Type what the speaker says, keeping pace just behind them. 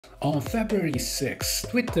On February 6,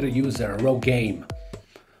 Twitter user Rogame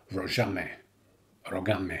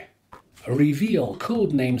revealed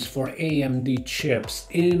code names for AMD chips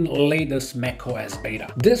in latest macOS beta.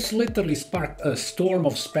 This literally sparked a storm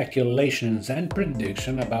of speculations and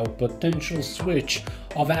prediction about potential switch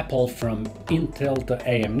of Apple from Intel to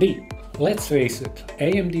AMD. Let's face it,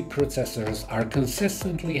 AMD processors are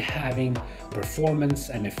consistently having performance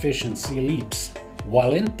and efficiency leaps,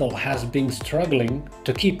 while Intel has been struggling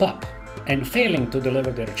to keep up and failing to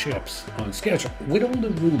deliver their chips on schedule. With all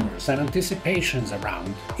the rumors and anticipations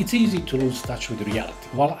around, it's easy to lose touch with reality.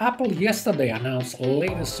 While Apple yesterday announced the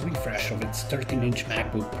latest refresh of its 13-inch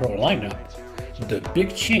MacBook Pro lineup, the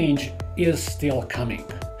big change is still coming.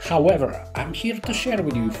 However, I'm here to share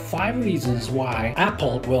with you 5 reasons why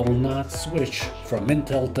Apple will not switch from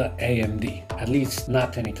Intel to AMD, at least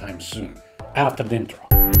not anytime soon, after the intro.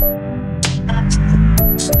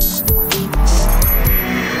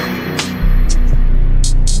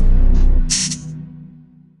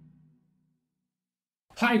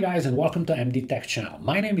 Hi guys, and welcome to AMD Tech Channel.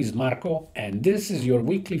 My name is Marco and this is your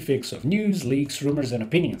weekly fix of news, leaks, rumors and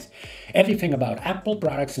opinions. Everything about Apple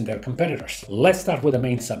products and their competitors. Let's start with the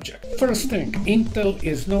main subject. First thing, Intel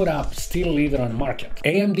is no doubt still leader on the market.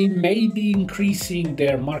 AMD may be increasing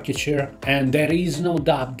their market share and there is no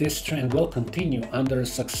doubt this trend will continue under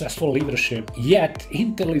successful leadership, yet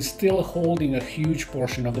Intel is still holding a huge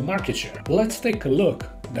portion of the market share. Let's take a look.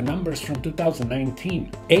 The numbers from 2019,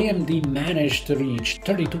 AMD managed to reach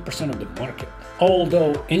 32% of the market,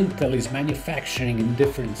 although Intel is manufacturing in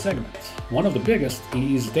different segments. One of the biggest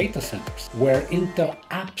is data centers, where Intel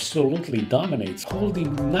absolutely dominates,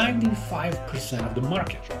 holding 95% of the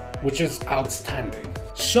market, which is outstanding.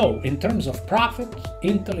 So, in terms of profit,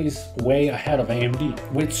 Intel is way ahead of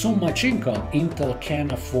AMD. With so much income, Intel can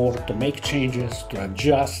afford to make changes, to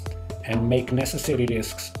adjust, and make necessary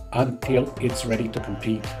risks until it's ready to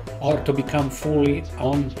compete or to become fully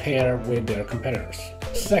on par with their competitors.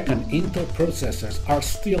 Second, Intel processors are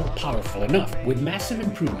still powerful enough. With massive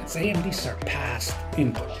improvements, AMD surpassed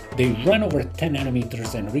Intel. They run over 10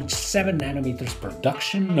 nanometers and reach 7 nanometers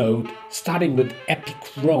production node, starting with Epic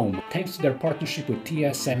Rome, thanks to their partnership with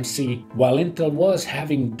TSMC, while Intel was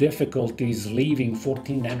having difficulties leaving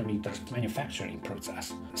 14 nanometers manufacturing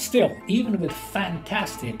process. Still, even with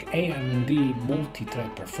fantastic AMD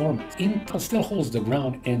multi-thread performance, Intel still holds the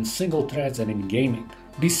ground in single threads and in gaming.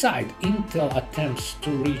 Besides, Intel attempts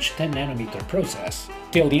to reach 10 nanometer process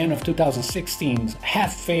till the end of 2016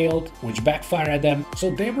 have failed, which backfired at them,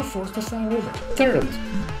 so they were forced to start over. Third,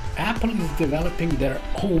 Apple is developing their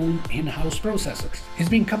own in-house processors. It's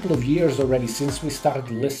been a couple of years already since we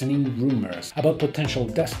started listening rumors about potential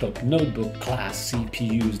desktop notebook class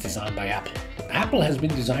CPUs designed by Apple. Apple has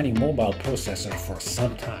been designing mobile processors for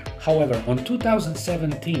some time. However, on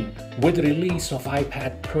 2017, with the release of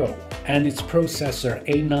iPad Pro and its processor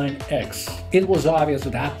A9X, it was obvious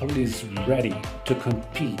that Apple is ready to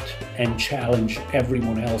compete and challenge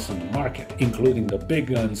everyone else in the market, including the big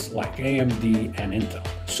guns like AMD and Intel.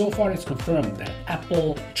 So far, it's confirmed that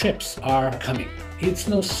Apple chips are coming. It's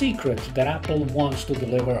no secret that Apple wants to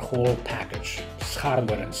deliver a whole package,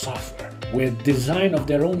 hardware and software. With design of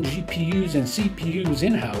their own GPUs and CPUs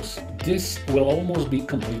in-house, this will almost be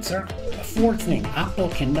complete circle. A fourth thing, Apple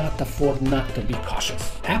cannot afford not to be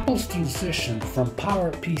cautious. Apple's transition from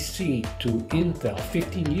PowerPC to Intel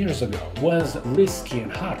 15 years ago was risky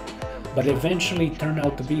and hard, but eventually turned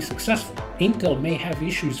out to be successful. Intel may have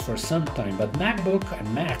issues for some time, but MacBook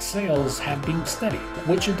and Mac sales have been steady,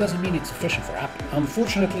 which it doesn't mean it's efficient for Apple.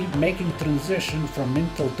 Unfortunately, making transition from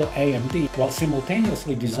Intel to AMD while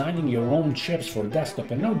simultaneously designing your own chips for desktop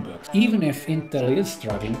and notebooks, even if Intel is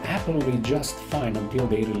struggling, Apple will be just fine until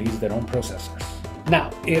they release their own processors. Now,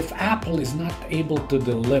 if Apple is not able to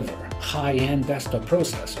deliver high-end desktop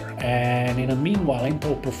processor, and in the meanwhile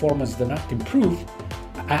Intel performance does not improve,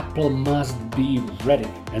 Apple must be ready,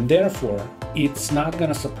 and therefore it's not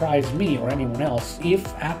going to surprise me or anyone else if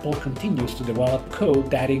Apple continues to develop code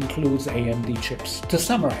that includes AMD chips. To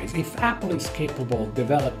summarize, if Apple is capable of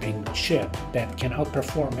developing a chip that can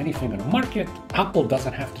outperform anything in the market, Apple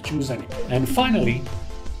doesn't have to choose any. And finally,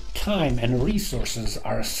 time and resources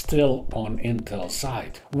are still on Intel's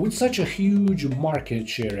side. With such a huge market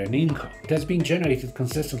share and income that's being generated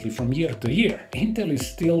consistently from year to year, Intel is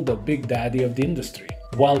still the big daddy of the industry.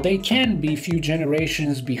 While they can be few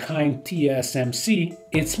generations behind TSMC,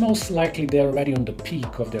 it's most likely they're already on the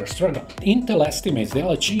peak of their struggle. Intel estimates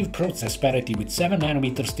they'll achieve process parity with 7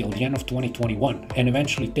 nanometers till the end of 2021 and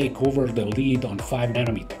eventually take over the lead on 5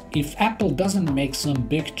 nanometer. If Apple doesn't make some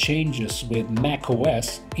big changes with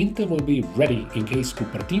macOS, Intel will be ready in case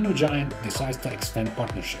Cupertino giant decides to extend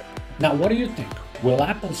partnership. Now, what do you think? Will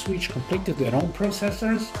Apple switch completely to their own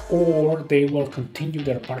processors, or they will continue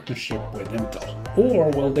their partnership with Intel?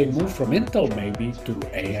 Or will they move from Intel maybe to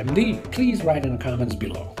AMD? Please write in the comments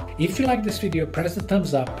below. If you like this video, press the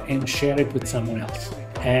thumbs up and share it with someone else.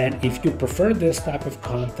 And if you prefer this type of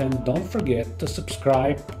content, don't forget to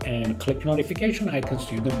subscribe and click notification icons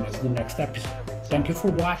so you don't miss the next episode. Thank you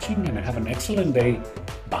for watching and have an excellent day.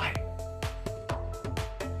 Bye.